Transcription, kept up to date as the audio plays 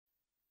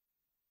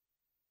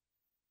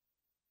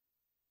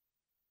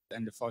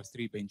and the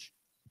 5-3 bench?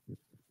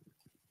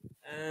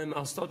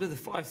 I'll start with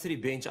the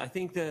 5-3 bench. I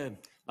think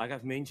like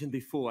I've mentioned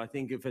before, I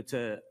think if it's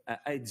a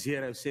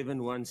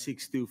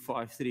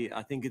 8-0-7-1-6-2-5-3,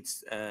 I think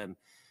it's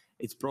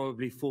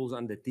probably falls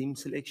under team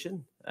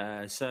selection.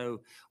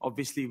 So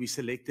obviously we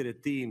selected a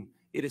team,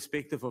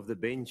 irrespective of the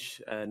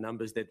bench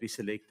numbers that we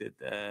selected,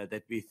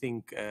 that we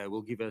think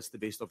will give us the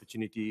best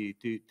opportunity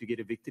to get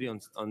a victory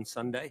on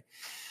Sunday.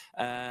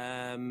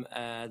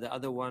 The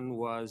other one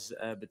was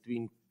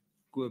between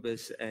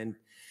Kobus and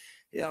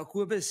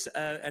Kobus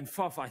and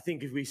Faf. I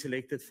think if we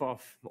selected Faf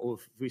or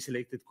if we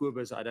selected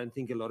Kobus, I don't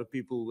think a lot of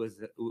people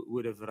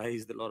would have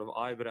raised a lot of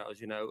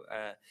eyebrows.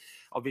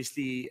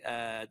 Obviously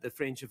the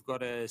French have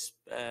got a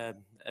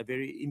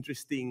very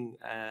interesting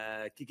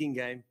kicking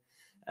game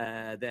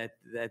that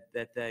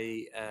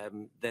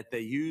they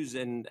use,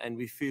 and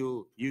we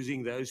feel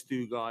using those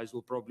two guys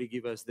will probably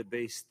give us the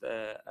best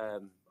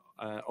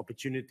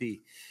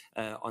opportunity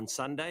on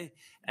Sunday.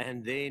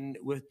 And then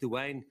with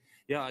Dwayne,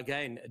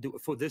 again,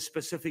 for this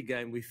specific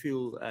game, we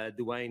feel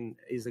Dwayne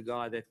is a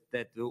guy that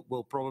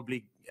will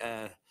probably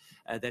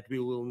that we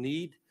will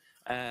need.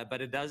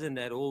 But it doesn't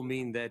at all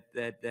mean that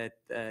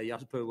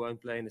Jasper won't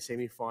play in the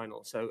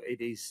semi-final. So it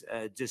is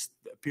just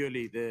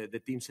purely the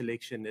team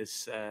selection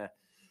is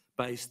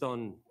based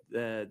on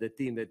the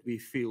team that we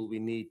feel we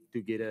need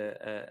to get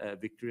a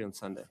victory on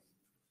Sunday.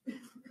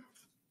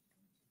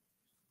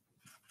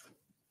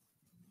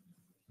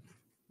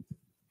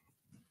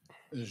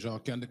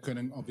 Jacques and the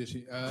Koning,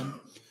 obviously.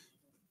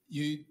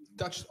 You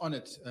touched on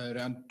it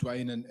around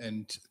Dwayne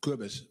and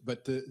Kobus,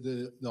 but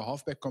the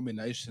halfback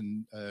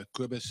combination,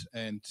 Kobus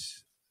and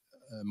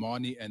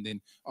Mani, and then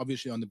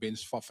obviously on the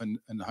bench, Faf and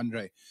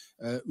Andre.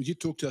 Would you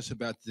talk to us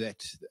about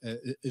that?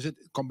 Is it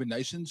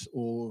combinations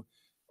or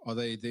are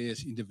they there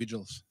as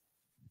individuals?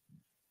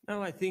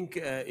 No, I think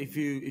if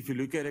you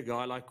look at a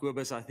guy like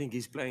Kobus, I think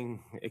he's playing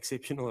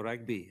exceptional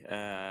rugby,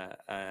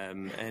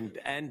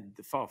 and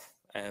Faf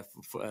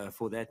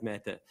for that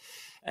matter,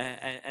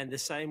 and the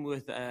same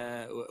with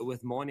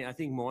Mani. I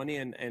think Mani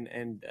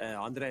and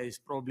Andre is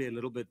probably a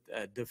little bit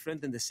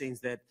different in the sense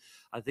that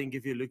I think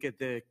if you look at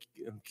the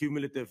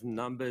cumulative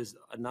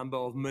number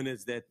of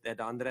minutes that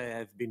Andre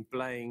have been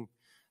playing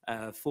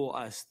for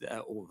us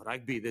or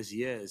rugby this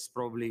year is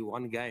probably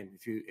one game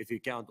if you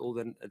count all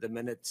the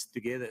minutes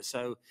together.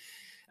 So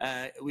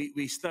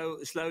we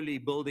slowly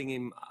building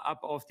him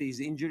up after his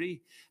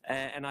injury,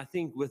 and I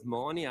think with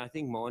Mani,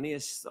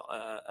 is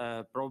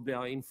probably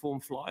our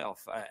informed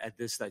fly-off at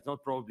this stage.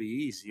 Not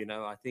probably is,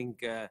 I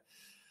think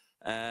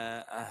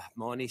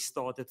Mani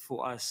started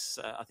for us.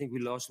 I think we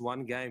lost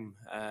one game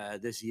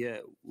this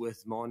year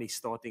with Mani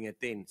starting at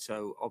 10.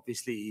 So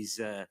obviously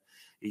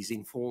he's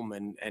in form,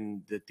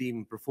 and the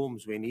team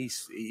performs when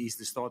he's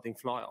the starting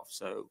fly-off.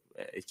 So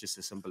it's just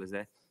as simple as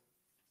that.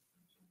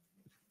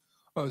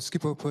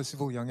 Skipper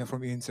Percival Young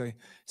from ENSA.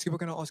 Skipper,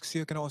 can I ask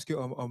you,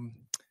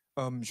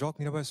 Jacques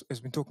Nienaber has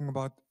been talking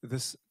about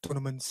this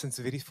tournament since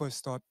the very first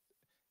start,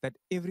 that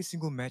every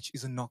single match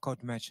is a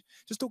knockout match.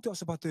 Just talk to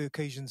us about the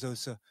occasions, though,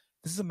 sir.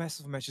 This is a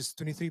massive match. It's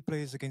 23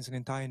 players against an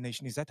entire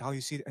nation. Is that how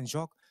you see it? And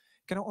Jacques,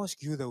 can I ask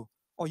you, though,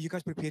 are you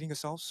guys preparing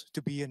yourselves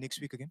to be here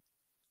next week again?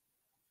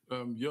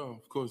 Yeah,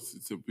 of course,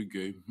 it's a big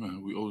game.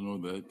 We all know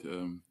that.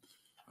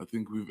 I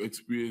think we've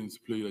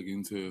experienced playing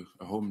against a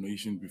home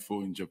nation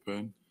before in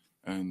Japan.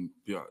 And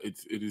yeah,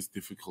 it is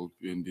difficult,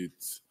 and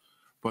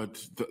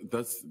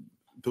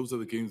those are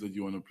the games that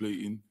you want to play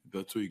in.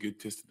 That's where you get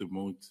tested the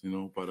most,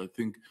 But I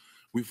think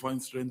we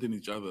find strength in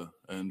each other,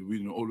 and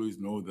we always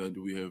know that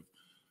we have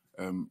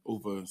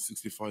over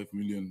 65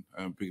 million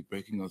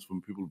backing us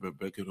from people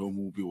back at home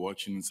who will be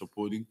watching and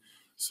supporting.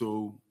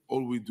 So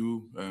all we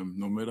do,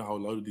 no matter how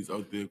loud it is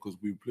out there, because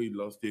we played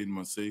last year in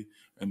Marseille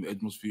and the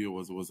atmosphere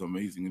was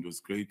amazing. It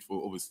was great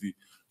for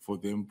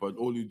them. But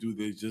all you do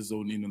there is just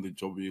zone in on the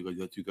job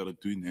that you got to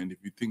do in hand.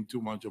 If you think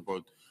too much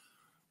about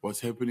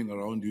what's happening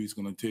around you, it's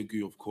going to take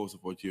you, of course,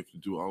 of what you have to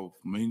do. Our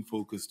main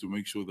focus is to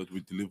make sure that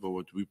we deliver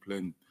what we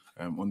plan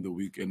on the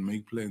week and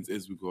make plans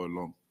as we go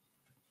along.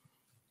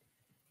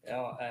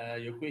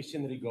 Your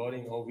question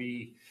regarding are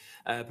we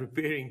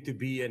preparing to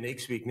be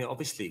next week? Now,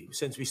 obviously,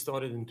 since we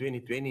started in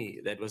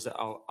 2020, that was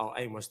our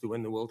aim was to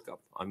win the World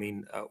Cup. I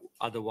mean,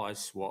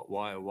 otherwise,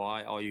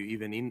 why are you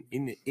even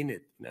in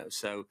it?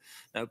 So,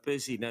 no,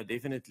 Percy, no,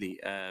 definitely.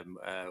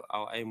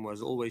 Our aim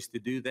was always to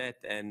do that,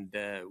 and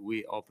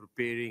we are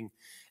preparing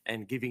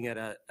and giving it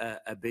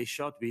a best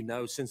shot. We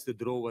know since the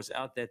draw was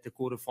out that the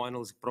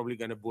quarterfinals is probably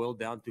going to boil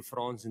down to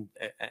France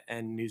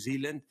and New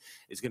Zealand.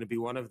 It's going to be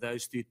one of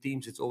those two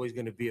teams. It's always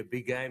going to be a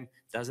big game.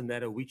 Doesn't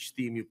matter which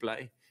team you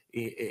play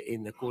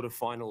in the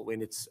quarterfinal,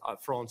 when it's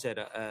France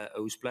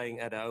who's playing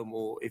at home,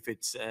 or if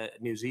it's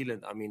New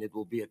Zealand. I mean, it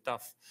will be a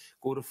tough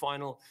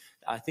quarterfinal.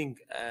 I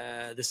think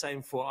the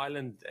same for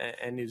Ireland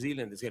and New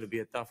Zealand. It's going to be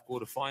a tough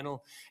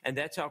quarterfinal, and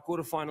that's how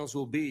quarterfinals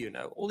will be.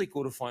 All the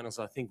quarterfinals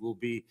I think will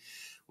be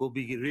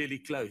really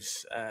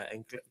close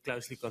and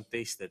closely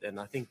contested, and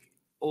I think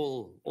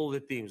all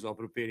the teams are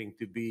preparing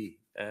to be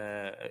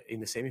in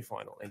the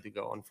semi-final and to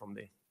go on from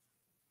there.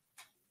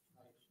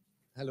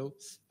 Hello.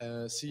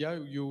 Sia,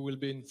 you will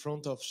be in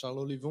front of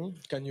Charles Olivon.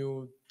 Can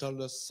you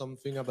tell us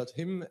something about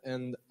him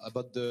and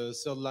about the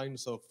third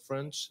lines of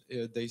French?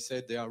 They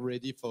said they are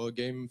ready for a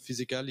game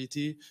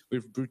physicality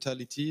with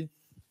brutality.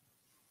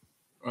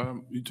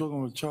 You're talking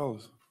about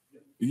Charles?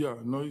 Yeah,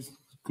 no, he's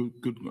good.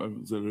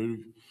 He's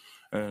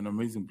an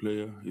amazing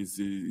player.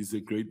 He's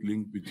a great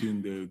link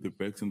between the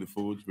backs and the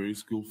forwards. Very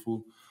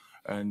skillful,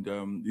 and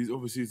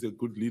he's a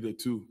good leader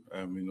too.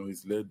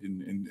 He's led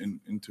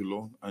in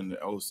Toulon and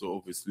also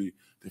obviously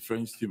the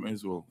French team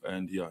as well.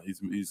 And yeah,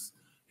 he's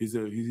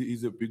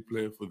a big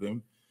player for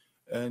them.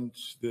 And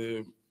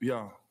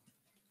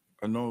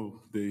I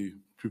know they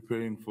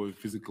preparing for a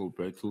physical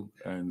battle,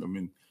 and I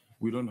mean,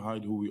 we don't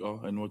hide who we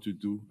are and what we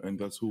do, and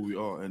that's who we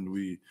are.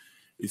 And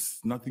it's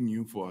nothing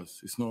new for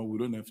us. We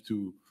don't have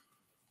to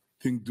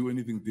do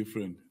anything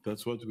different.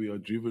 That's what we are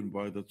driven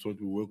by. That's what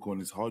we work on.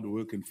 It's hard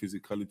work and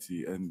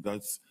physicality, and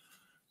that's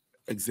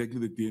exactly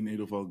the DNA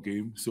of our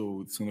game.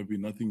 So it's gonna be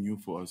nothing new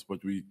for us.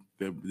 But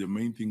the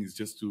main thing is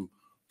just to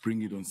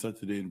bring it on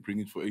Saturday and bring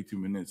it for 80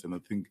 minutes. And I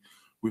think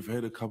we've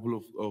had a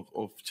couple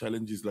of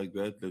challenges like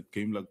that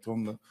game like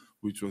Tonga,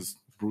 which was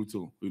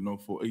brutal.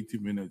 For 80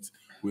 minutes,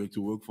 we had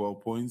to work for our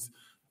points.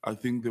 I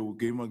think the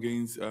game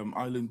against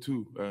Ireland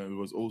too, it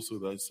was also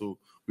that. So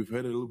we've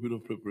had a little bit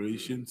of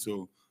preparation.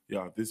 So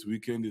yeah, this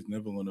weekend is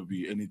never going to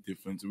be any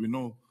different. We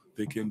know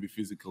they can be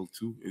physical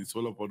too. It's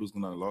all about who's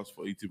going to last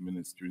for 80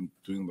 minutes during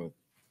doing that.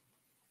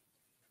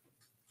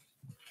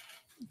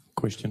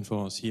 Question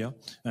for Sia.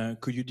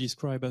 Could you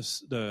describe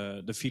us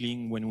the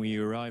feeling when we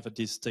arrive at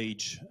this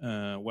stage?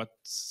 What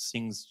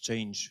things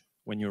change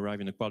when you arrive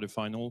in the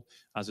quarterfinal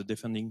as a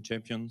defending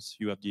champions?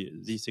 You have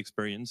this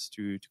experience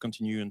to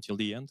continue until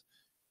the end.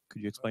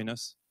 Could you explain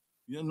us?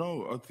 Yeah,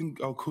 no, I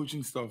think our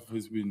coaching staff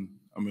has been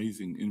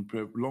amazing in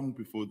prep long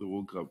before the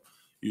World Cup.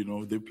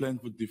 They plan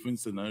for different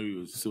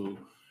scenarios. So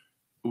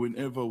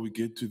whenever we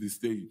get to the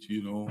stage,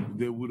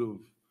 they would have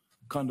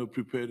kind of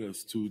prepared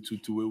us to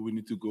where we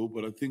need to go.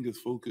 But I think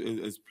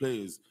as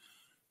players,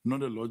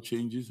 not a lot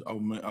changes.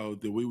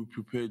 The way we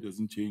prepare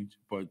doesn't change,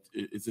 but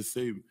it's the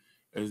same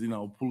as in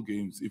our pool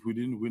games. If we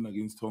didn't win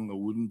against Tonga,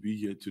 we wouldn't be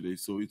here today.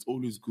 So it's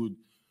always good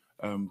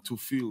to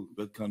feel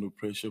that kind of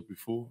pressure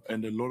before.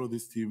 And a lot of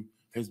this team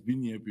has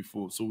been here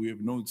before. So we have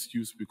no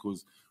excuse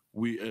because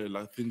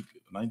I think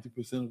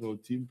 90% of our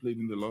team played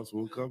in the last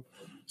World Cup.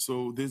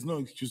 So there's no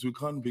excuse. We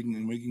can't be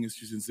making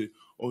excuses and say,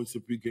 oh, it's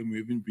a big game. We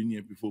haven't been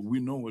here before. We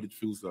know what it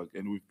feels like,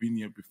 and we've been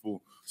here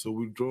before. So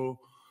we'll draw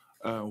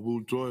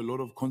a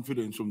lot of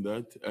confidence from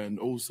that, and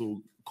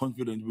also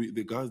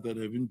the guys that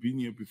haven't been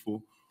here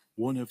before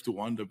won't have to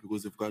wonder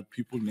because they've got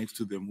people next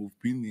to them who've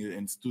been here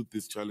and stood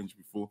this challenge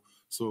before.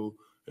 So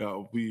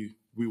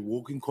we're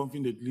walking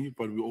confidently,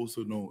 but we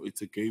also know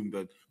it's a game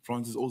that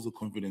France is also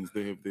confident.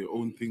 They have their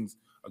own things,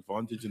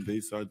 advantage on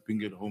their side,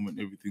 being at home and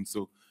everything.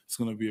 So it's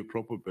going to be a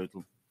proper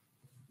battle.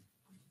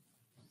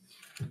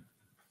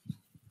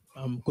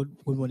 Good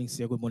morning,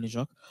 Sia. Good morning,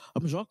 Jacques.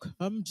 Jacques,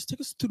 just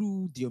take us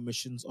through the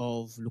omissions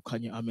of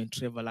Lukhanyo and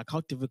Trevor. Like,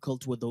 how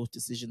difficult were those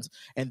decisions?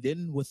 And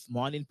then with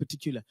Man in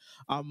particular,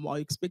 are you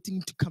expecting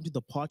him to come to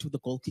the party with the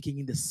goal kicking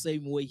in the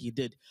same way he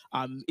did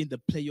in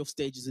the playoff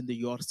stages in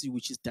the URC,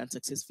 which he's done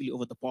successfully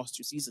over the past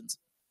 2 seasons?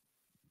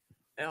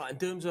 In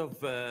terms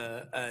of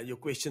your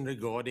question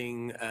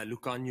regarding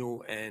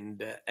Lukhanyo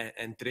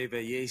and Trevor,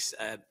 yes,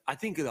 I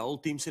think the whole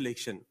team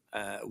selection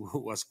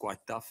was quite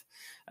tough.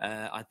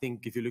 I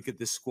think if you look at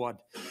the squad,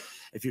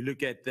 if you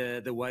look at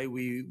the way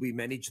we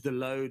managed the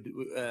load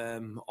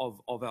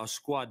of our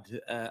squad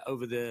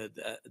over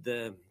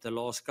the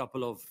last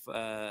couple of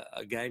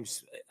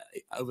games,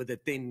 over the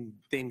 10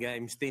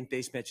 games, 10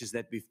 test matches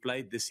that we've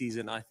played this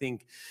season, I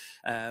think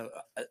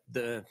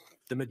the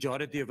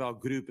majority of our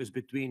group is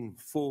between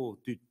 4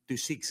 to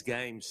 6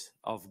 games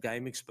of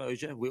game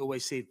exposure. We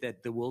always said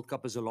that the World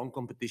Cup is a long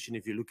competition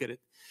if you look at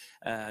it.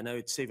 I know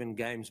it's 7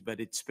 games,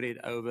 but it's spread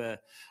over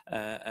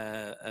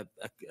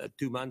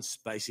 2 months,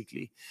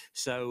 basically.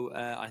 So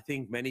I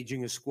think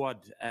managing a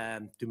squad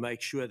to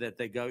make sure that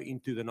they go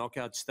into the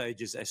knockout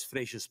stages as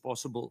fresh as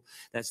possible,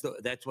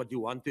 that's what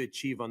you want to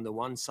achieve on the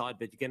one side,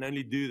 but you can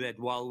only do that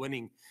while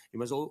winning. You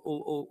must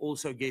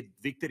also get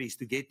victories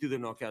to get to the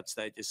knockout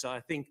stages. So I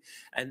think,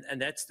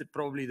 and that's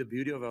probably the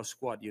beauty of our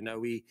squad.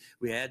 We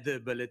had the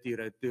ability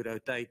to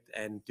rotate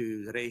and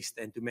to rest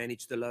and to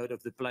manage the load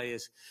of the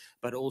players,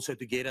 but also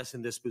to get us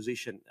in this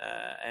position.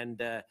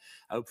 And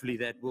hopefully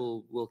that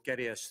will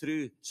carry us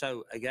through.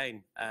 So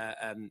again,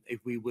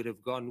 if we would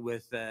have gone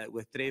with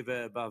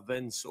Trevor above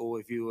Vince, or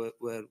if you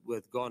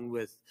were gone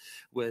with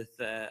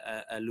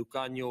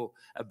Lukhanyo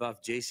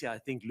above Jesse, I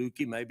think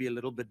Lukey may be a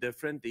little bit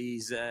different. He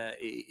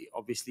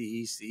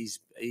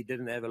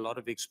didn't have a lot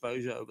of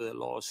exposure over the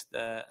last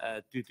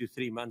 2 to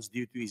 3 months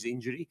due to his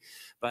injury,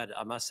 but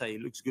I must say he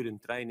looks good in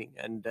training.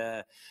 And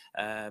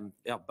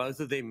both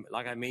of them,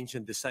 like I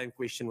mentioned, the same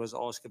question was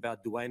asked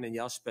about Dwayne and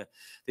Jasper.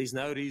 There's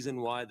no reason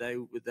why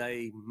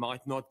they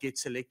might not get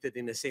selected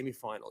in a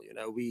semi-final.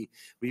 We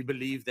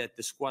believe that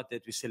the squad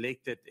that we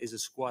selected is a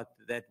squad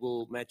that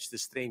will match the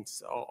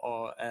strengths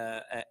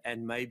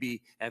and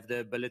maybe have the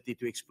ability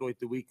to exploit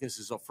the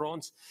weaknesses of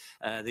France.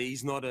 There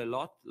is not a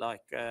lot,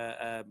 like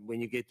when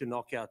you get to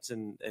knockouts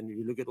and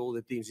you look at all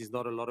the teams, there's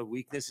not a lot of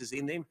weaknesses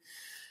in them.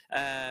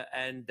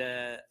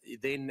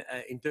 Then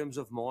in terms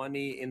of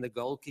Mani in the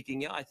goal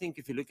kicking, yeah, I think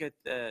if you look at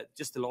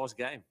just the last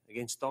game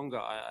against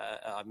Tonga,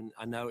 I mean,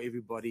 I know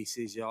everybody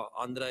says, yeah,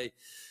 Andre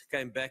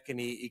came back and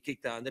he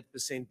kicked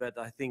 100%, but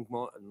I think,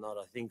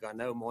 I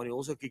know Mani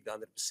also kicked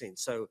 100%.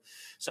 So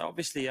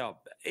obviously, yeah,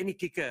 any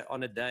kicker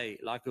on a day,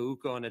 like a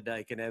hooker on a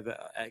day, can have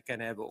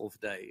an off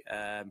day.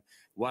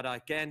 What I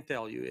can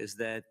tell you is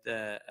that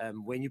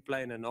when you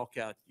play in a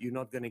knockout, you're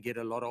not going to get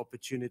a lot of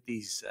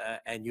opportunities,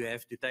 and you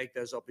have to take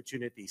those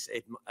opportunities.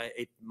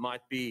 It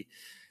might be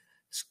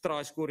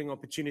try scoring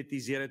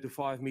opportunities 0 to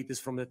 5 meters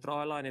from the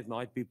try line. It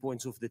might be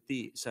points off the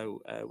tee.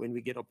 So when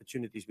we get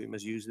opportunities, we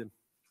must use them.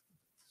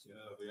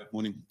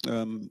 Morning.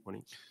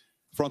 Morning.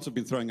 France have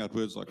been throwing out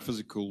words like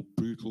physical,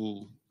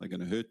 brutal, they're going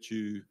to hurt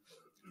you.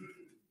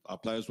 Our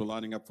players were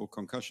lining up for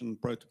concussion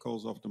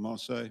protocols after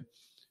Marseille.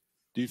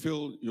 Do you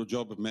feel your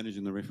job of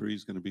managing the referee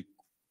is going to be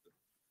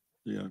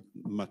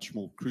much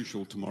more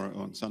crucial tomorrow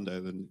on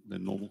Sunday than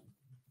normal?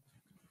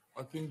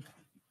 I think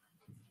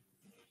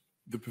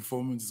the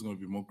performance is going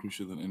to be more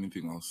crucial than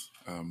anything else.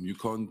 You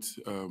can't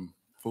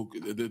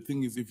focus. The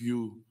thing is, if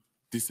you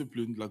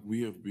disciplined like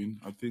we have been,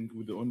 I think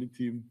we're the only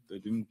team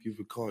that didn't give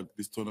a card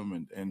this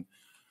tournament. And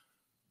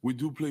we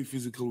do play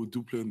physical, we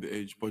do play on the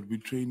edge, but we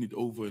train it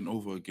over and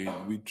over again.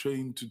 We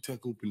train to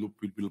tackle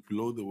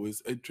below the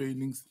waist. At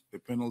trainings, the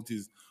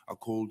penalties are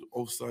called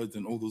offsides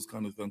and all those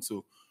kind of things.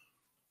 So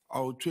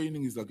our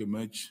training is like a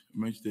match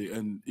day.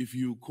 And if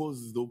you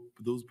cause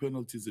those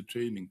penalties at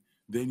training,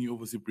 then you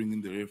obviously bring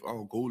in the ref.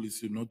 Our goal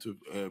is not to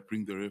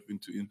bring the ref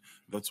in.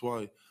 That's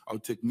why our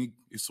technique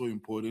is so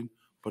important.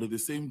 But at the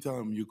same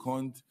time, you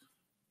can't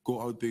go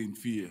out there in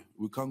fear.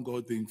 We can't go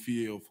out there in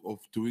fear of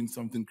doing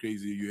something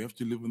crazy. You have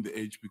to live on the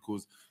edge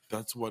because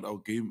that's what our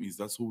game is.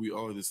 That's who we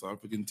are, the South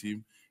African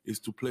team, is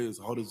to play as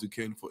hard as you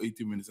can for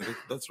 80 minutes. And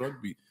that's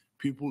rugby.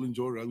 People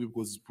enjoy rugby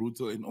because it's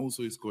brutal, and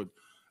also it's got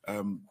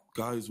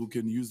guys who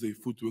can use their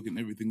footwork and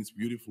everything. It's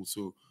beautiful.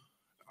 So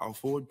our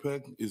forward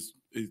pack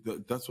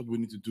that's what we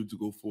need to do to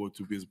go forward,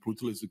 to be as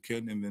brutal as we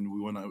can, and then we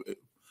want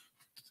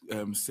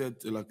to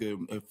set like a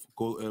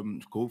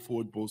go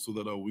forward ball so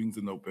that our wings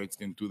and our backs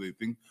can do their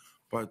thing.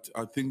 But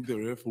I think the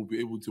ref will be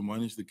able to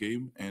manage the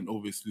game, and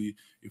obviously,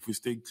 if we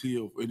stay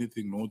clear of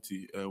anything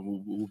naughty,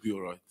 we'll be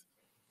all right.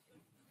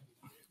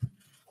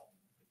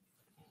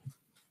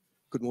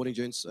 Good morning,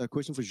 gents. A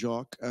question for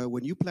Jacques.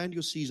 When you planned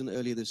your season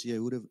earlier this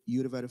year,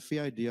 you'd have had a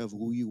fair idea of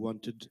who you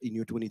wanted in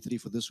your 23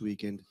 for this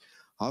weekend.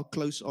 How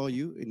close are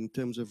you in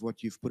terms of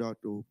what you've put out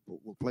or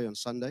will play on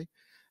Sunday?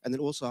 And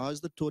then also, how does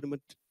the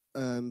tournament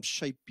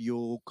shape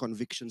your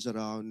convictions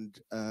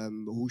around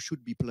who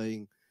should be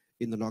playing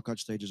in the knockout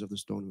stages of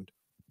this tournament?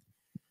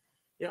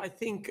 Yeah, I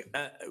think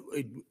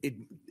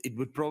it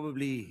would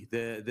probably,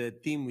 the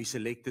team we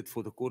selected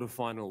for the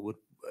quarterfinal, would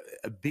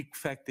a big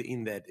factor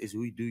in that is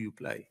who do you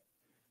play.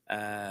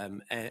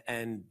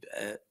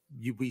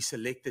 We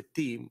select a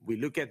team, we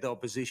look at the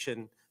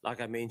opposition,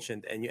 like I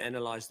mentioned, and you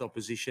analyze the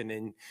opposition,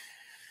 and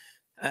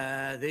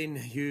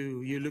then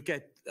you look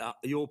at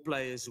your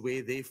players,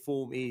 where their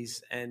form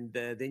is, and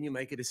then you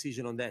make a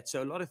decision on that.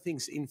 So a lot of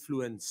things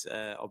influence,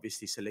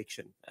 obviously,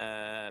 selection.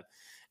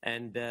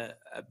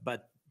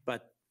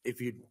 But if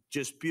you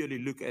just purely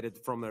look at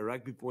it from a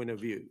rugby point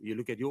of view, you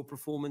look at your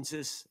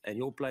performances and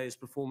your players'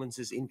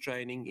 performances in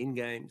training, in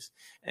games,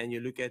 and you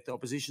look at the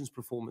opposition's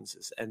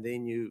performances, and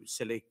then you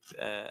select.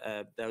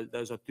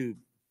 Those are two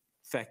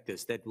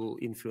factors that will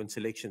influence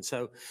selection.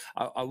 So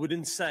I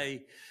wouldn't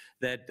say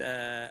that.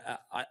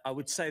 I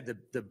would say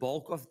the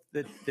bulk of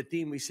the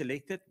team we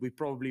selected, we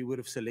probably would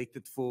have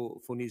selected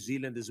for New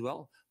Zealand as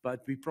well,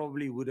 but we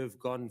probably would have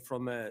gone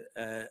from a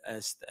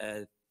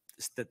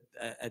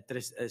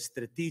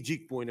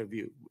strategic point of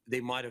view.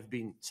 There might have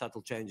been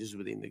subtle changes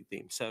within the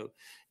team. So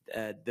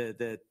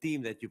the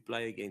team that you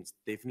play against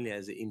definitely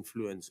has an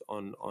influence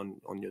on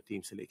your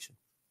team selection.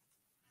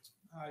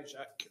 Hi,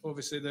 Jacques.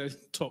 Obviously, the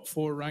top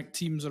 4 ranked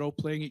teams are all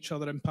playing each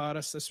other in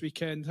Paris this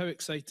weekend. How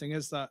exciting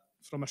is that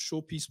from a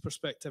showpiece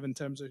perspective in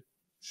terms of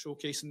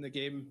showcasing the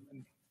game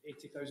and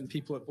 80,000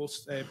 people at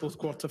both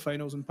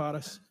quarterfinals in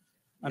Paris?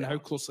 And how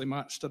closely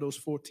matched are those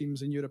 4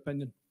 teams in your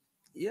opinion?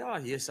 Yeah,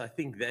 yes, I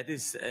think that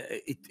is,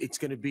 it's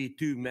going to be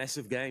 2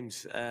 massive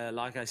games.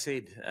 Like I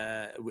said,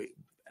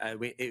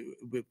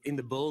 in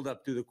the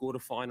build-up to the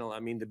quarterfinal, I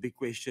mean, the big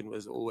question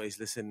was always,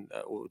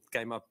 or it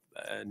came up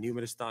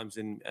numerous times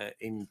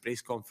in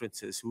press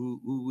conferences, who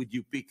would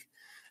you pick?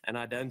 And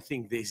I don't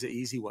think there's an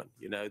easy one.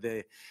 You know,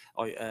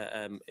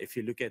 if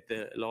you look at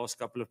the last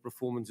couple of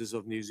performances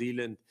of New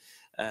Zealand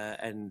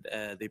and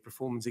their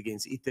performance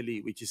against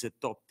Italy, which is a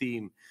top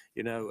team,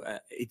 you know,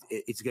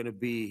 it's going to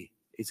be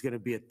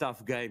a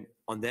tough game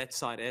on that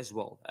side as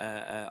well.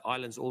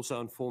 Ireland's also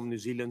on form, New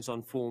Zealand's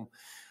on form,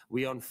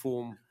 we're on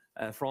form,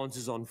 France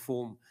is on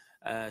form.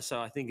 So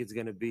I think it's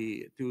going to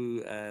be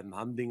two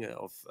humbling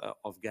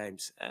of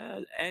games,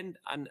 and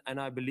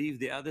I believe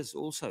the others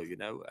also.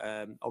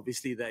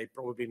 Obviously they're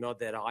probably not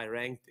that high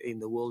ranked in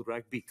the world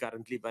rugby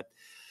currently, but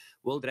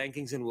world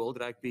rankings and world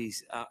rugby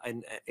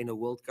and in a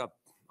World Cup,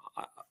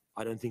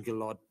 I don't think a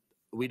lot.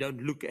 We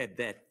don't look at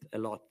that a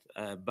lot,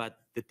 but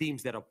the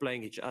teams that are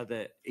playing each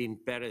other in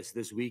Paris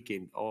this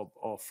weekend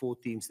are 4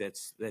 teams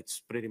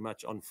that's pretty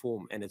much on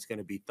form, and it's going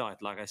to be tight.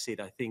 Like I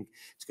said, I think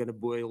it's going to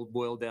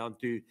boil down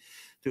to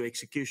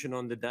execution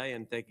on the day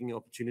and taking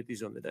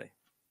opportunities on the day.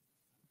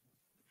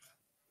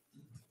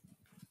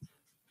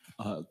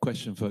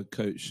 Question for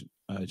Coach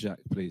Jacques,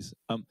 please.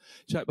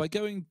 Jacques, by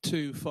going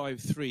to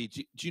 5-3,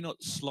 do you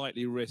not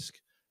slightly risk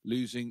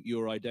losing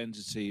your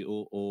identity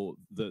or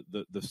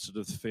the sort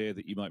of fear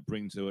that you might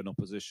bring to an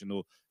opposition,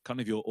 or kind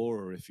of your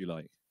aura, if you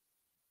like?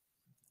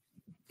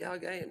 Yeah,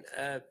 again,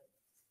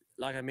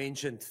 like I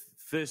mentioned,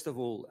 first of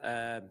all,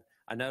 I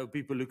know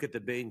people look at the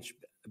bench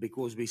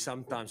because we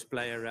sometimes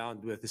play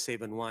around with the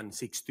 7-1,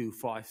 6-2,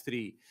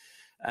 5-3.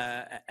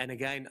 And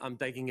again, I'm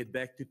taking it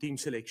back to team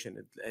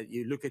selection.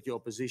 You look at your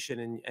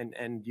opposition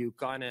and you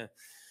kind of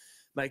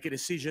make a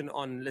decision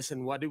on,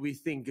 listen, what do we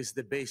think is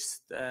the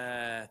best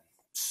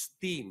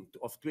team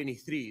of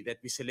 23 that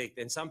we select?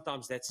 And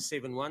sometimes that's a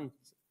 7-1,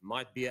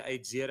 might be a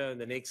 8-0 in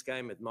the next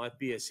game, it might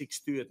be a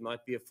 6-2, it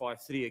might be a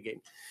 5-3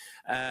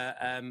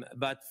 again.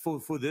 But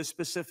for this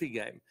specific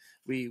game,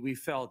 we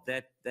felt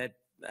that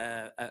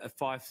a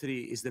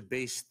 5-3 is the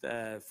best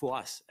for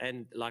us,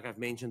 and like I've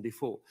mentioned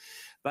before.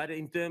 But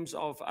in terms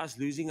of us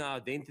losing our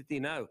identity,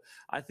 no.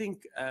 I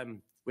think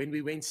when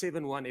we went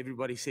 7-1,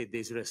 everybody said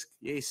there's risk.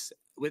 Yes,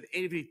 with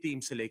every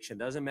team selection,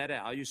 doesn't matter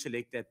how you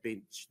select that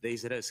bench,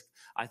 there's risk.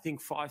 I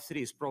think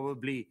 5-3 is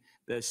probably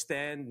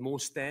the more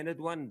standard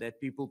one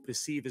that people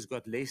perceive has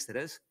got less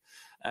risk.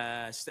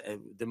 And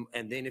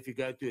then if you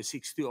go to a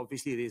 6-2,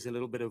 obviously there's a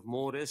little bit of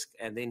more risk,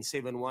 and then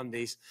 7-1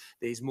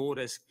 there's more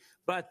risk.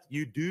 But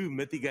you do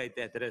mitigate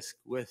that risk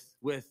with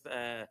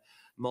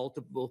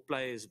multiple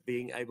players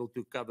being able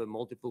to cover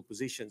multiple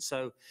positions.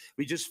 So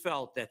we just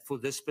felt that for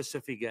this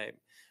specific game,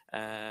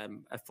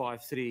 a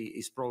 5-3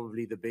 is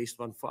probably the best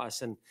one for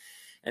us. And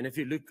if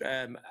you look,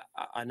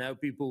 I know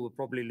people will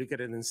probably look at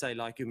it and say,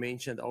 like you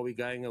mentioned, are we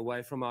going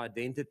away from our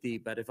identity?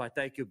 But if I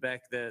take you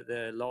back,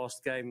 the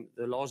last game,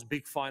 the last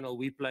big final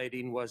we played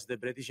in was the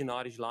British and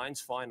Irish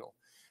Lions final.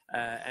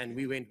 And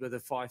we went with a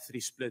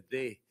 5-3 split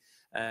there.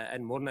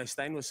 And Morné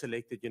Steyn was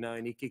selected,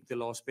 and he kicked the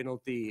last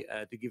penalty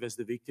to give us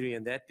the victory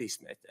in that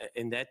test match,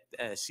 in that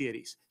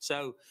series.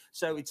 So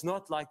it's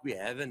not like we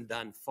haven't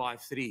done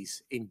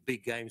 5-3s in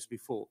big games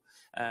before.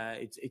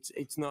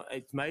 It's not.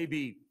 It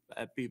maybe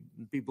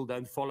people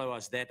don't follow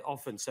us that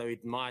often, so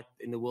it might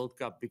in the World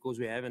Cup, because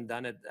we haven't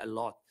done it a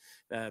lot.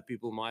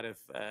 People might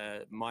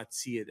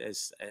see it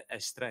as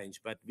strange,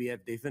 but we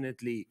have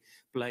definitely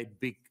played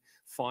big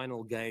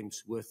final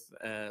games with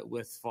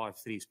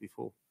 5-3s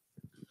before.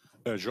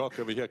 Jacques,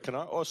 over here, can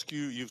I ask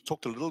you, you've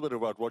talked a little bit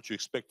about what you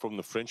expect from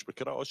the French, but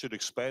can I ask you to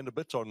expand a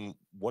bit on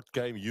what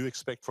game you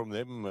expect from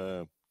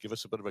them? Give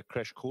us a bit of a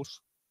crash course.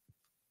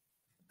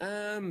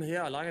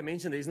 Yeah, like I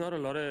mentioned, there's not a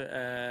lot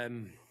of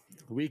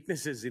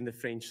weaknesses in the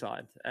French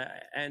side.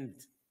 And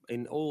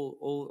in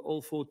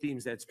all 4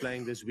 teams that's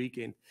playing this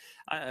weekend,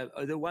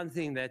 the one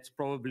thing that's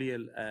probably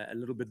a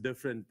little bit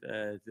different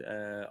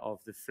of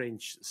the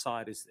French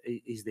side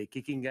is their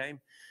kicking game.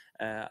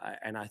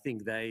 And I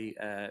think they,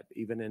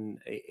 even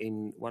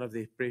in one of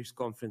their press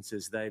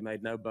conferences, they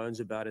made no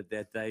bones about it,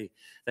 that they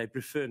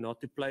prefer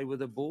not to play with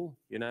the ball.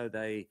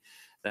 They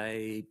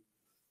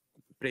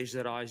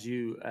pressurize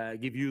you,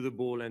 give you the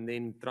ball, and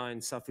then try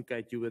and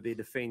suffocate you with their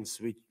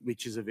defense,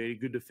 which is a very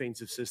good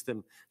defensive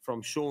system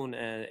from Sean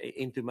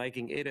into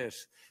making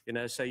errors.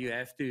 So you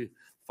have to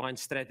find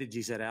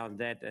strategies around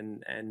that,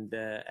 and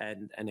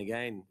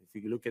again,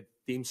 if you look at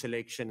team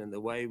selection and the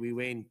way we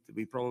went,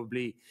 we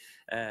probably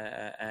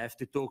have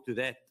to talk to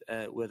that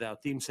with our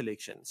team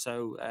selection.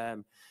 So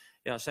and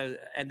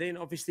then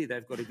obviously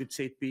they've got a good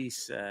set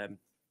piece.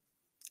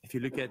 If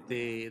you look at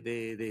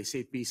their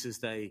set pieces,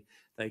 they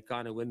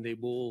kind of win their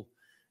ball,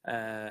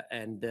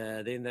 and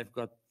then they've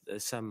got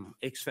some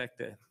X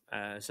factor.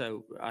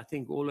 So I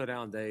think all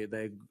around they're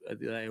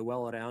a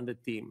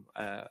well-rounded team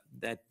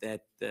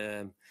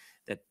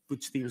that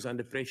puts teams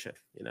under pressure.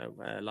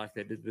 Like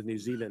they did with New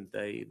Zealand.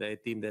 They're a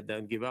team that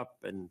don't give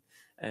up, and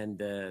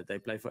they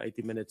play for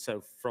 80 minutes.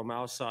 So from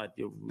our side,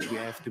 we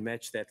have to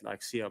match that,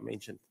 like Sia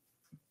mentioned.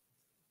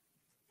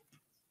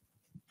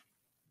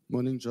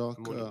 Morning,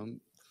 Jacques.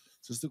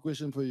 Just a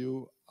question for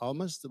you.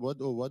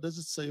 What does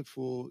it say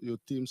for your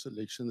team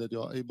selection that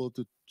you are able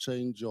to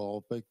change your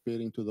halfback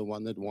pairing to the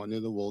one that won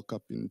you the World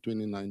Cup in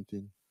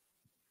 2019?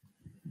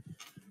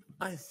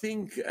 I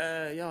think,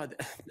 I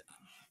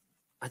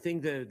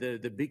think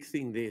the big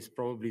thing there is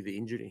probably the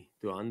injury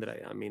to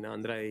Andre. I mean,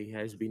 Andre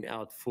has been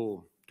out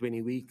for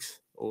 20 weeks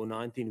or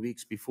 19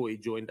 weeks before he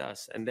joined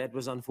us, and that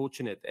was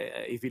unfortunate.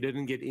 If he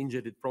didn't get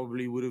injured, it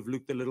probably would have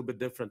looked a little bit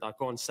different. I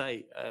can't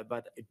say,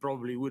 but it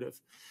probably would have.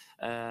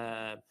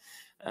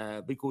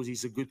 Because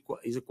he's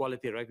a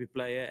quality rugby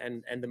player,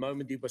 and the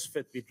moment he was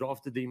fit, we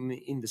drafted him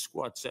in the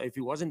squad. So if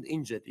he wasn't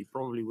injured, he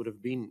probably would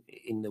have been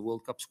in the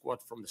World Cup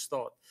squad from the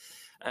start.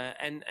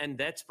 And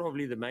that's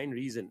probably the main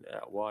reason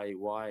why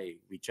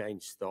we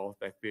changed the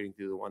halfback pairing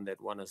to the one that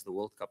won us the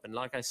World Cup. And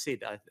like I said,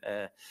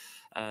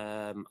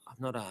 I'm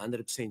not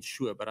 100%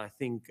 sure, but I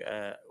think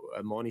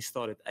Mani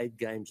started 8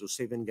 games or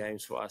 7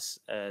 games for us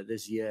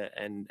this year,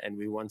 and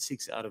we won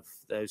 6 out of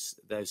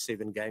those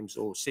 7 games,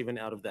 or 7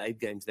 out of the 8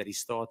 games that he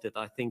started.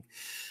 I think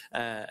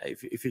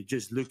if you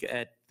just look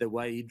at the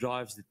way he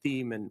drives the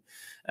team, and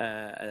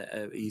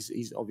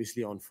he's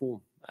obviously on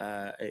form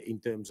in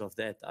terms of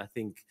that. I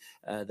think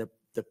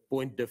the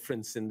point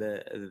difference in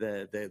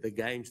the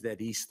games that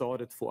he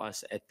started for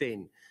us at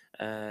 10,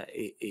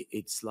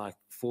 it's like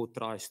 4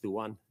 tries to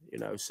 1, you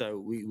know. So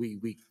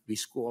we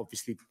score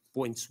obviously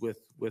points with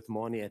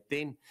Mani at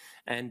 10,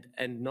 and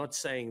not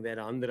saying that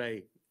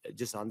Andre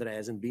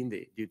hasn't been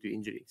there due to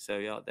injury. So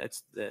yeah,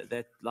 that's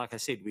that. Like I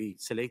said, we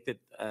selected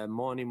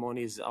Mani.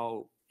 Mani is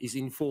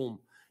in form.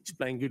 He's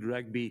playing good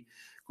rugby.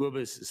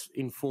 Kobus is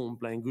in form,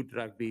 playing good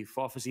rugby.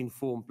 Faf is in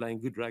form, playing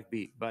good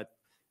rugby. But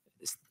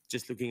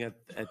just looking at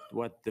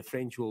what the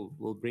French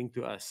will bring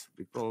to us,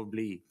 we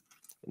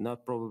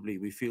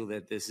feel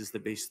that this is the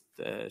best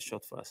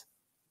shot for us.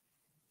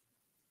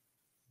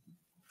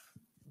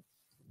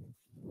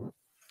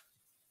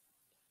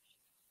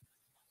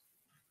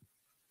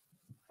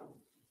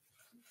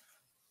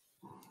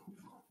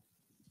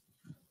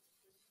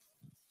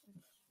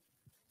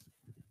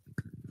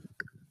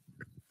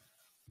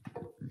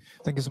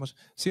 Thank you so much.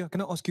 Sia,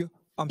 can I ask you,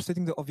 I'm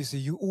stating that obviously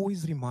you're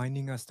always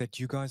reminding us that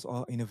you guys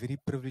are in a very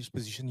privileged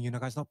position. You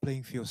guys not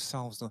playing for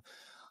yourselves. Though.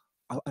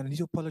 I need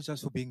to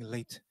apologize for being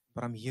late,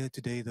 but I'm here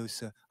today, though,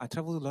 sir. I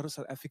travel with a lot of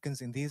South Africans,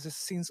 and there's a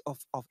sense of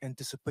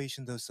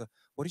anticipation, though, sir.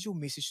 What is your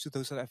message to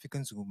those South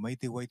Africans who made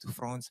their way to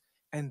France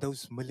and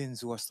those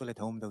millions who are still at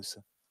home, though,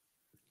 sir?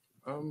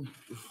 I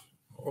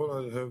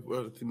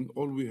think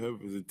all we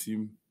have as a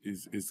team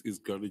is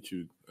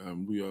gratitude.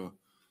 We are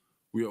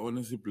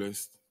honestly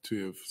blessed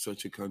to have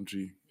such a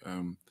country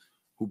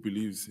who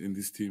believes in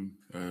this team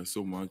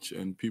so much,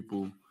 and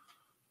people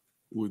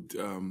would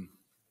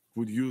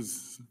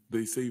use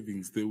their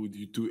savings. They would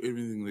do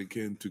everything they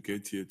can to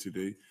get here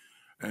today,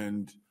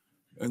 and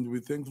we're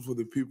thankful for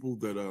the people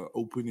that are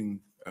opening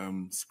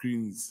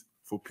screens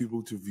for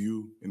people to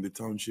view in the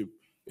township,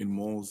 in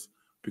malls,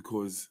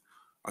 because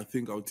I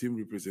think our team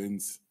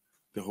represents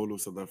the whole of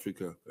South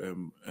Africa,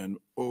 and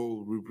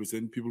all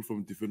represent people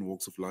from different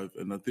walks of life,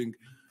 and I think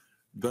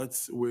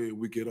that's where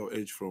we get our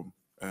edge from.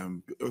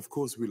 Of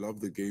course, we love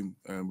the game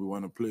and we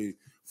want to play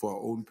for our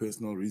own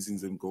personal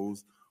reasons and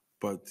goals.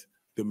 But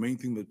the main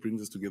thing that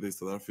brings us together is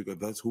South Africa.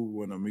 That's who we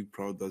want to make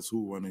proud. That's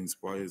who we want to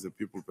inspire as the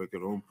people back at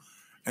home.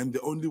 And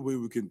the only way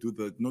we can do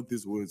that, not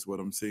these words,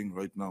 what I'm saying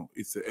right now,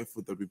 it's the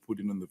effort that we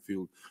put in on the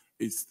field.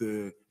 It's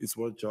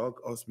what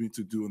Jacques asked me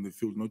to do on the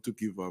field, not to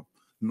give up,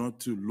 not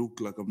to look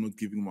like I'm not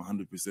giving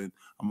 100%.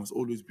 I must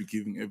always be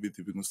giving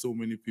everything, because so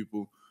many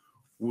people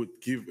would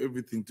give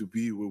everything to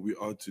be where we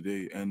are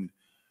today, and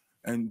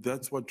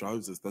that's what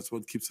drives us. That's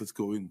what keeps us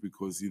going,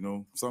 because, you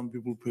know, some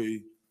people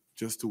pay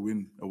just to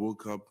win a World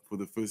Cup for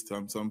the first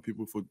time, some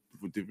people for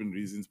different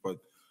reasons, but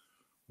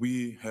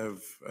we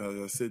have, as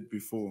I said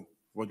before,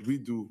 what we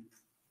do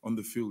on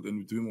the field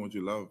and doing what we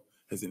love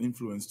has an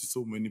influence to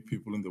so many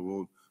people in the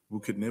world.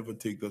 We could never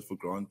take that for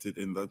granted,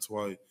 and that's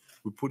why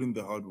we put in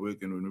the hard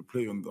work. And when we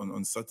play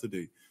on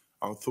Saturday,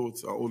 our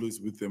thoughts are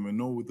always with them. I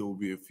know there will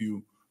be a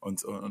few on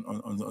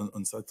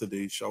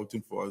Saturday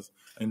shouting for us,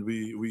 and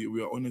we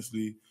are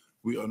honestly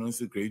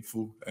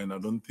grateful, and I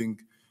don't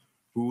think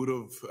we would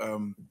have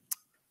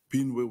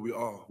been where we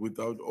are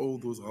without all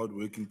those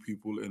hardworking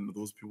people and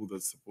those people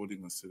that's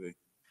supporting us today.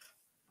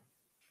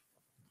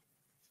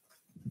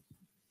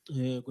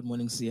 Good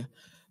morning, Sia.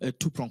 A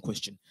two-pronged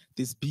question.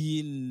 There's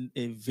been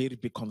a very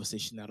big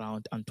conversation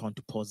around Antoine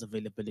Dupont's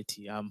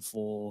availability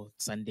for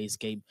Sunday's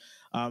game.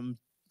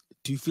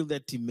 Do you feel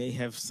that he may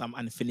have some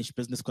unfinished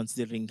business,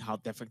 considering how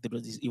the fact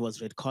that he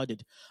was red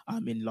carded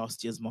in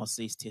last year's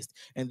Marseille's test?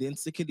 And then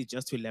secondly,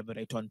 just to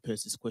elaborate on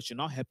Percy's question,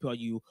 how happy are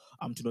you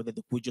to know that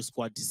the Gujo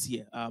squad is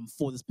here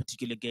for this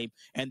particular game,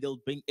 and they'll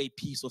bring a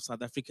piece of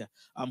South Africa,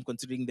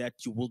 considering that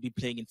you will be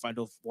playing in front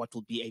of what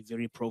will be a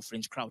very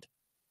pro-French crowd?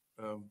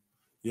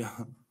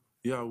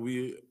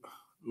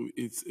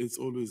 It's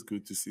always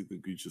good to see the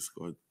Gujo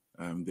squad,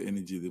 the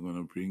energy they're going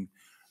to bring.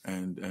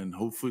 And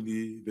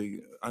hopefully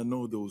I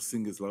know they'll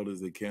sing as loud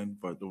as they can,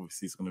 but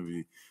obviously it's going to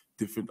be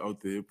different out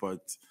there.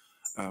 But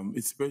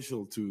it's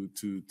special to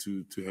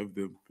have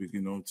them,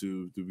 you know,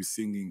 to be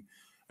singing,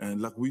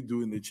 and like we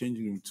do in the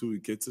changing room too.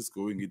 It gets us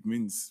going. It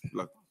means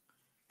like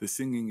the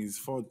singing is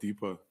far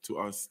deeper to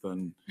us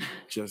than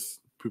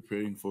just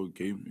preparing for a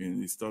game.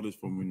 And it started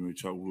from when we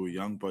were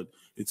young, but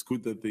it's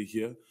good that they're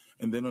here.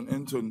 And then on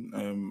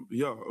Anton,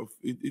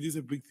 it is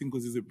a big thing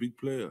because he's a big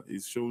player.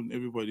 He's shown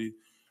everybody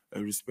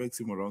respects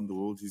him around the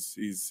world.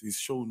 He's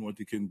shown what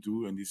he can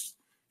do, and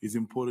he's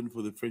important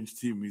for the French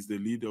team. He's the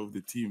leader of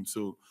the team,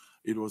 so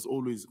it was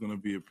always going to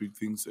be a big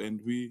thing.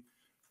 And we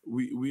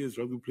as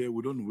rugby players,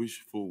 we don't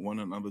wish for one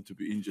another to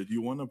be injured.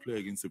 You want to play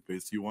against the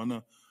best. You want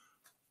to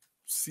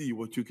see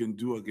what you can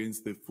do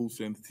against the full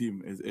strength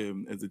team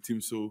as a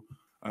team. So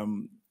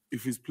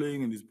if he's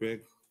playing and he's back,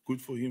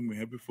 good for him. We're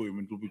happy for him.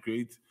 It will be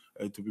great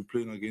to be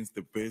playing against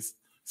the best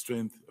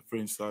strength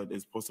French side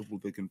as possible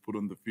they can put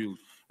on the field.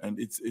 And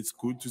it's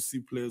good to see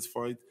players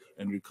fight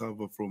and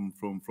recover from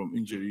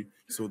injury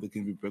so they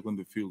can be back on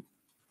the field.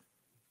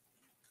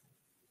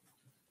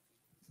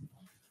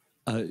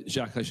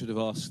 Jacques, I should have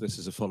asked this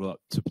as a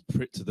follow-up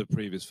to the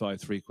previous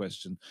 5-3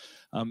 question.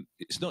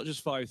 It's not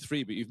just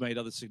 5-3, but you've made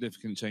other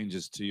significant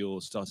changes to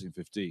your starting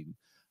 15.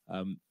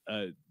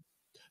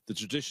 The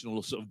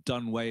traditional sort of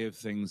done way of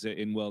things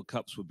in World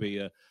Cups would be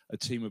a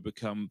team would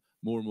become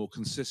more and more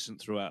consistent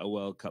throughout a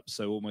World Cup.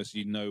 So almost,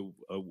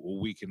 or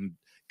we can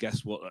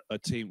guess what a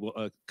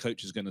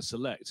coach is going to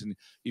select. And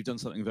you've done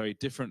something very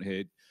different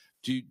here.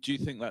 Do you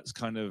think that's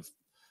kind of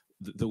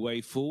the way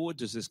forward?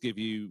 Does this give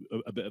you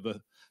a bit of a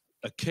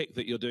kick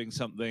that you're doing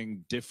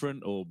something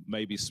different, or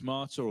maybe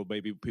smarter, or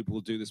maybe people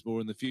will do this more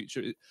in the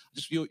future?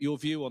 Just your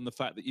view on the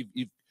fact that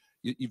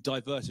you've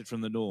diverted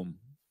from the norm.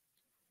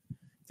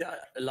 Yeah,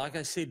 like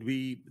I said,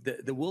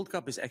 the World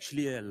Cup is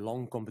actually a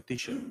long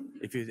competition.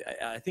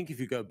 I think if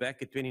you go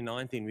back at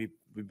 2019,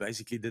 we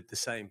basically did the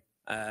same.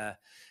 The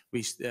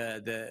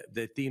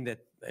team that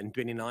in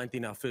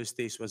 2019 our first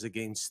test was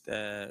against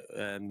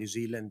New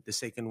Zealand. The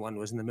second one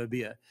was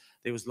Namibia.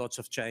 There was lots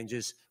of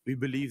changes. We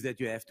believe that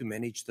you have to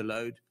manage the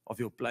load of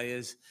your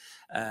players.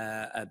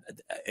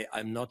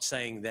 I'm not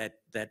saying that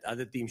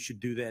other teams should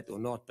do that or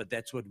not, but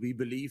that's what we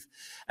believe.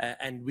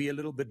 And we're a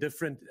little bit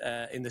different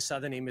in the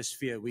Southern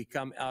Hemisphere. We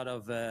come out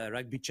of a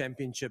rugby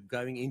championship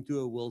going into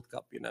a World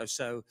Cup,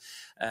 So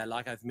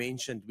like I've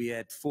mentioned, we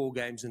had 4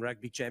 games in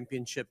rugby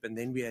championship, and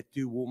then we had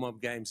 2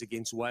 warm-up games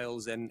against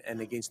Wales and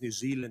against New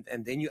Zealand.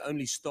 And then you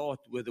only start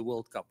with the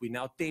World Cup. We're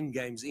now 10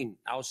 games in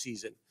our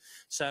season.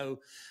 So,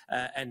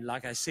 and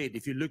like I said,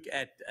 if you look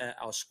at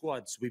our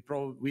squads, we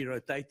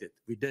rotated.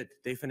 We did,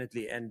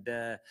 definitely. And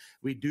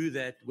we do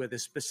that with a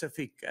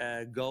specific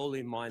goal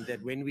in mind,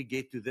 that when we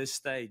get to this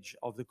stage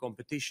of the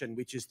competition,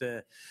 which is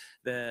the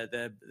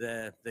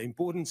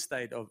important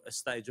stage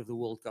of the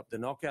World Cup, the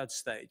knockout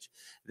stage,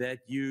 that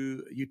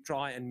you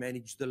try and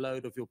manage the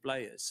load of your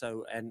players.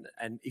 So, and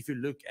if you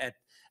look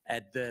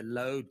at the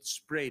load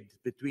spread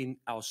between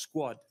our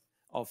squad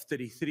of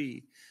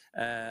 33,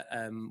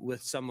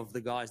 with some of the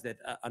guys that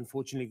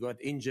unfortunately got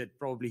injured,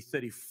 probably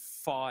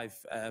 35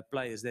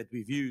 players that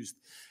we've used.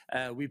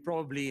 We're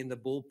probably in the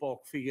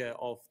ballpark figure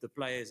of the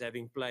players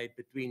having played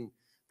between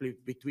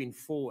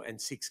 4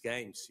 and 6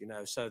 games,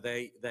 So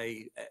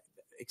they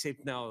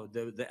except now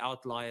the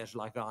outliers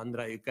like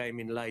Andre, who came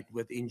in late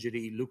with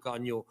injury.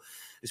 Lucanio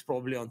is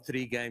probably on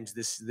 3 games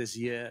this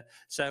year.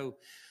 So,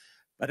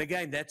 but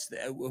again, that's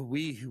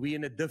we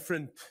in a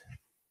different.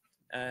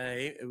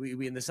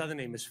 We in the Southern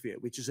Hemisphere,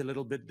 which is a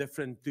little bit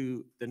different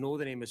to the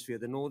Northern Hemisphere.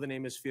 The Northern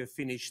Hemisphere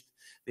finished,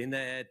 then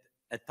they had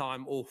a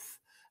time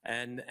off,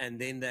 and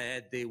then they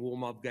had their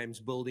warm-up games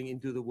building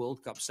into the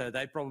World Cup. So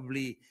they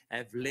probably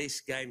have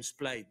less games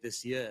played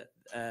this year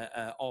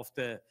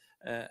after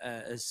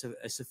a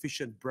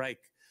sufficient break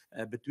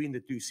between the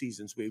 2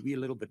 seasons, where we're a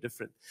little bit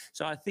different.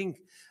 So I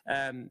think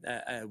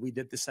we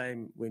did the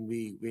same when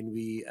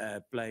we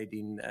played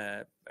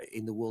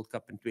in the World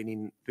Cup in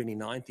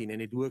 2019,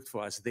 and it worked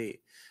for us there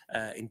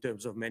in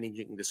terms of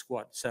managing the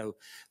squad. So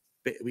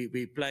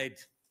we played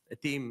a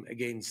team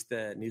against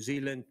New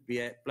Zealand.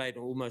 We played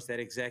almost that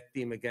exact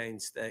team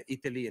against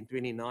Italy in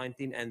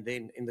 2019, and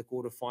then in the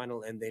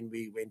quarterfinal, and then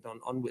we went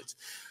onwards.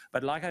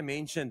 But like I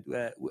mentioned,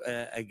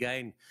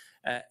 again,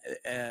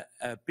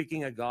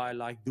 picking a guy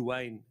like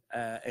Dwayne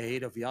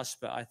ahead of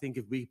Jasper, I think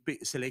if we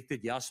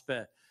selected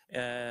Jasper,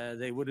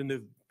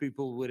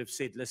 people would have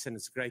said, listen,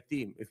 it's a great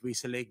team. If we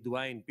select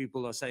Dwayne,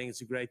 people are saying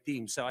it's a great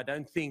team. So I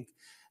don't think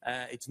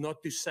it's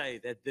not to say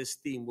that this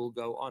team will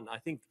go on. I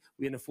think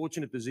we're in a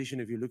fortunate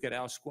position, if you look at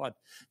our squad,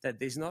 that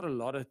there's not a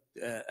lot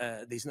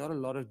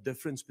of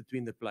difference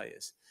between the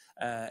players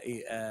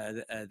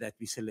that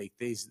we select.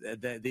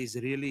 There's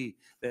really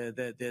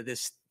the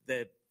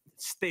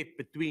step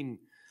between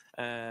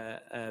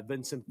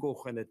Vincent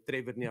Koch and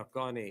Trevor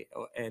Nyakane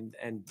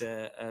and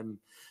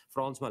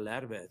Frans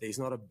Malherbe. There's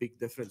not a big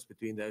difference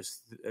between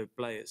those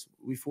players.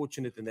 We're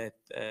fortunate in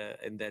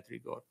that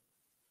regard.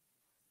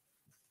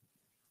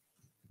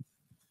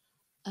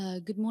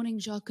 Good morning,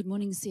 Jacques. Good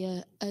morning,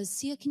 Sia.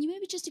 Sia, can you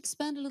maybe just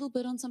expand a little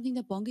bit on something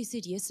that Bongi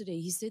said yesterday?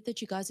 He said that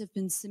you guys have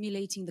been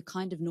simulating the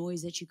kind of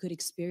noise that you could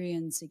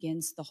experience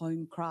against the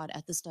home crowd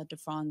at the Stade de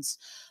France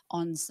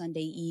on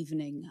Sunday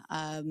evening.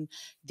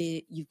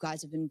 You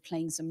guys have been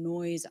playing some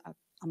noise.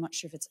 I'm not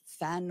sure if it's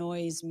fan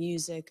noise,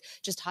 music,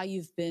 just how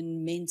you've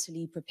been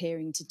mentally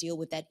preparing to deal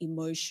with that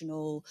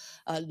emotional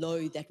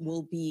load that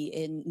will be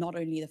in not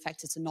only the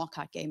fact it's a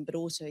knockout game, but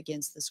also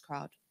against this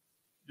crowd.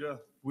 Yeah,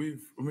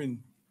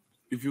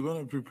 if you're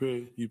gonna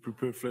prepare, you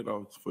prepare flat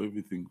out for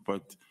everything.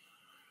 But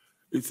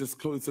it's as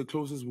close, it's the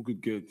closest we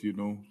could get, you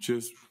know,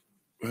 just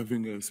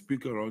having a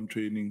speak around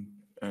training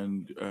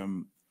and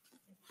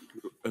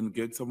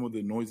get some of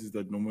the noises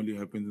that normally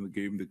happen in the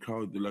game, the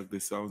crowd, like the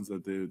sounds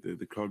that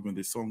the crowd make,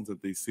 the songs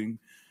that they sing,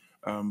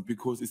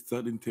 because it's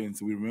that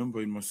intense. We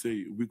remember in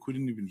Marseille, we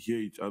couldn't even hear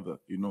each other,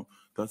 you know.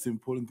 That's the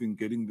important thing,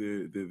 getting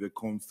the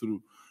comms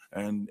through.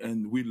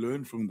 And we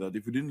learned from that.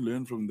 If we didn't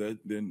learn from that,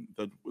 then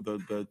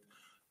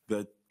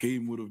that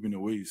game would have been a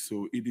waste.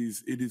 So it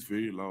is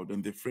very loud,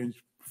 and the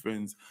French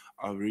fans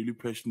are really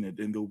passionate,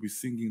 and they'll be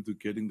singing to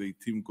getting the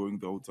team going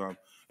the whole time.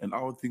 And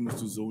our thing is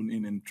to zone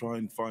in and try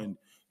and find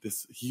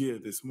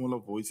the smaller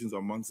voices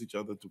amongst each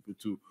other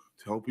to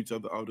help each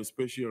other out,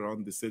 especially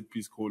around the set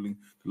piece calling,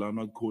 the line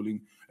out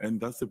calling,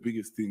 and that's the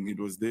biggest thing. It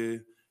was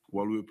there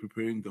while we were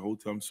preparing the whole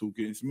time. So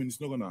I mean,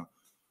 it's not gonna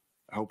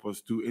help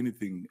us do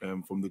anything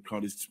from the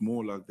crowd. It's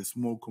more like the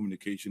small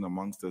communication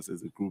amongst us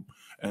as a group,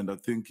 and I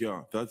think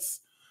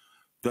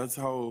that's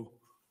how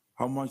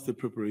much the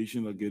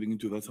preparation are getting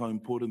into. That's how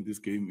important this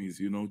game is,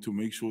 you know, to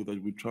make sure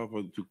that we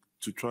travel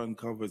to try and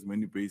cover as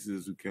many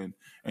bases as we can.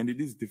 And it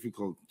is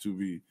difficult to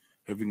be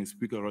having a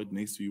speaker right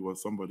next to you while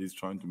somebody's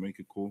trying to make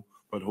a call,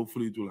 but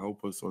hopefully it will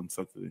help us on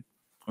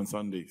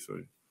Sunday,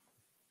 sorry.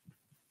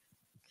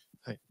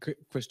 Hi.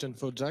 Question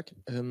for Jacques.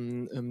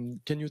 Can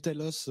you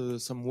tell us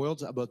some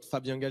words about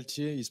Fabien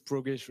Galtier, his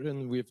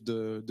progression with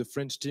the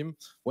French team?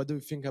 What do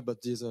you think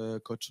about this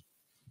coach?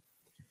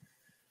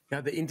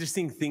 Yeah, the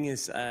interesting thing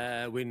is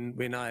when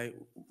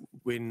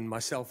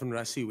myself and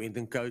Rassi went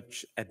and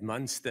coached at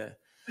Munster,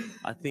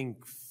 I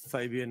think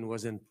Fabien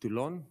was in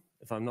Toulon,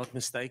 if I'm not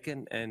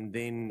mistaken, and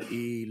then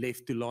he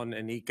left Toulon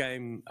and he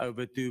came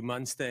over to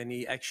Munster, and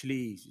he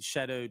actually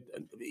shadowed.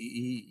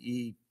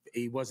 He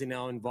was in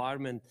our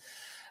environment.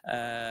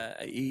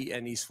 He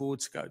and his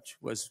forwards coach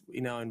was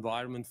in our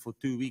environment for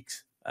 2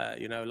 weeks.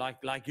 You know,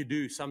 like you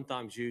do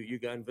sometimes. You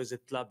go and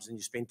visit clubs and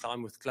you spend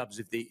time with clubs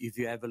if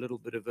you have a little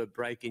bit of a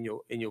break in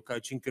your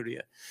coaching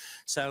career.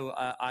 So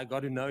I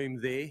got to know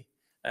him there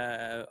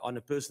on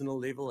a personal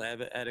level.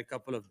 Had a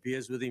couple of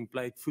beers with him,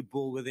 played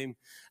football with him.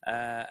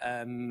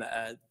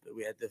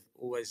 We had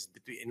always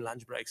between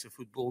lunch breaks a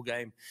football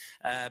game.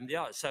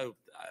 So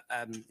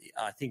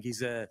I think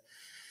he's a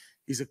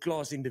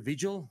class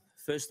individual.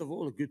 First of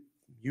all, a good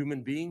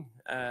human being.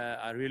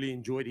 I really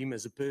enjoyed him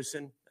as a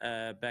person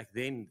back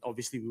then.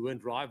 Obviously, we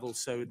weren't rivals,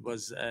 so it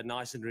was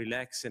nice and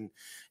relaxed. And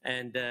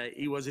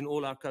he was in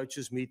all our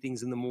coaches'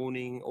 meetings in the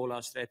morning, all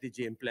our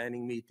strategy and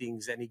planning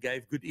meetings, and he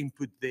gave good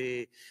input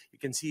there. You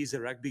can see he's a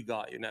rugby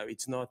guy. You know,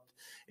 it's not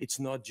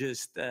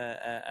just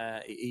when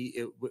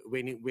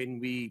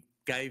we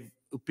gave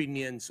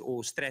opinions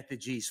or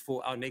strategies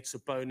for our next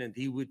opponent,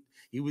 he would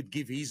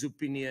give his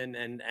opinion,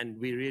 and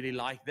we really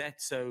like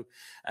that. So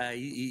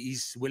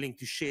he's willing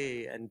to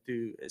share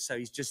so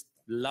he's just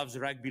loves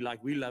rugby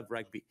like we love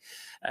rugby.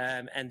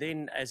 And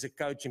then as a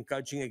coach and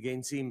coaching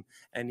against him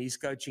and his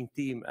coaching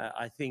team,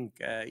 I think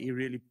he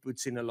really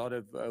puts in a lot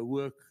of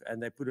work,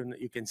 and they put in,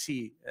 you can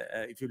see,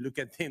 if you look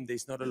at them,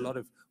 there's not a lot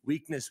of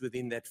weakness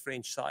within that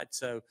French side.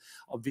 So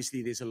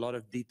obviously there's a lot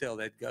of detail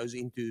that goes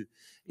into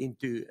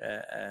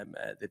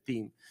the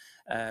team.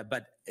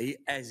 But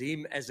as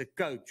a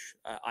coach,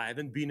 I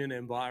haven't been in an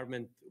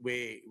environment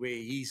where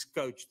he's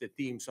coached the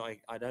team, so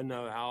I don't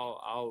know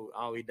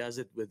how he does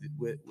it with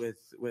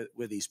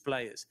his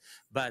players.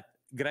 But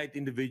great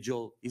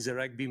individual, he's a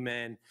rugby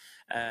man,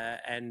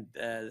 and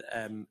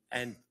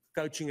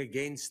coaching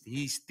against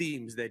his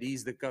teams that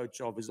he's the coach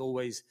of it's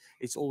always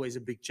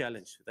a big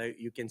challenge.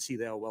 You can see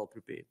they are well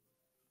prepared.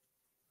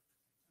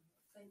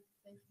 Thank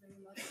you very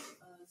much,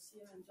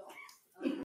 Sia and Jacques.